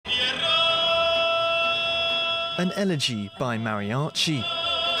An elegy by mariachi.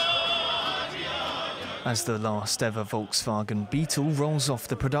 As the last ever Volkswagen Beetle rolls off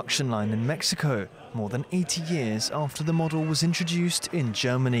the production line in Mexico, more than 80 years after the model was introduced in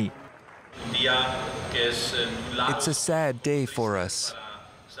Germany. It's a sad day for us,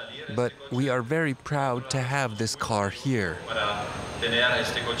 but we are very proud to have this car here.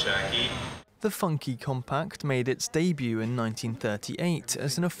 The funky compact made its debut in 1938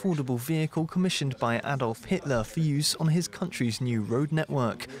 as an affordable vehicle commissioned by Adolf Hitler for use on his country's new road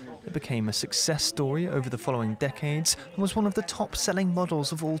network. It became a success story over the following decades and was one of the top-selling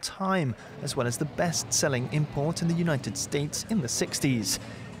models of all time, as well as the best-selling import in the United States in the 60s.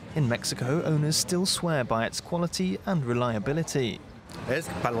 In Mexico, owners still swear by its quality and reliability.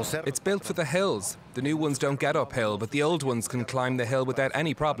 It's built for the hills. The new ones don't get uphill, but the old ones can climb the hill without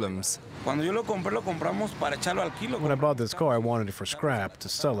any problems. When I bought this car, I wanted it for scrap, to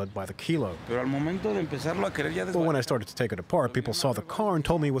sell it by the kilo. But when I started to take it apart, people saw the car and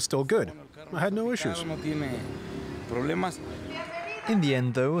told me it was still good. I had no issues. In the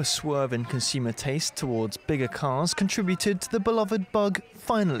end, though, a swerve in consumer taste towards bigger cars contributed to the beloved bug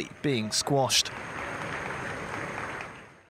finally being squashed.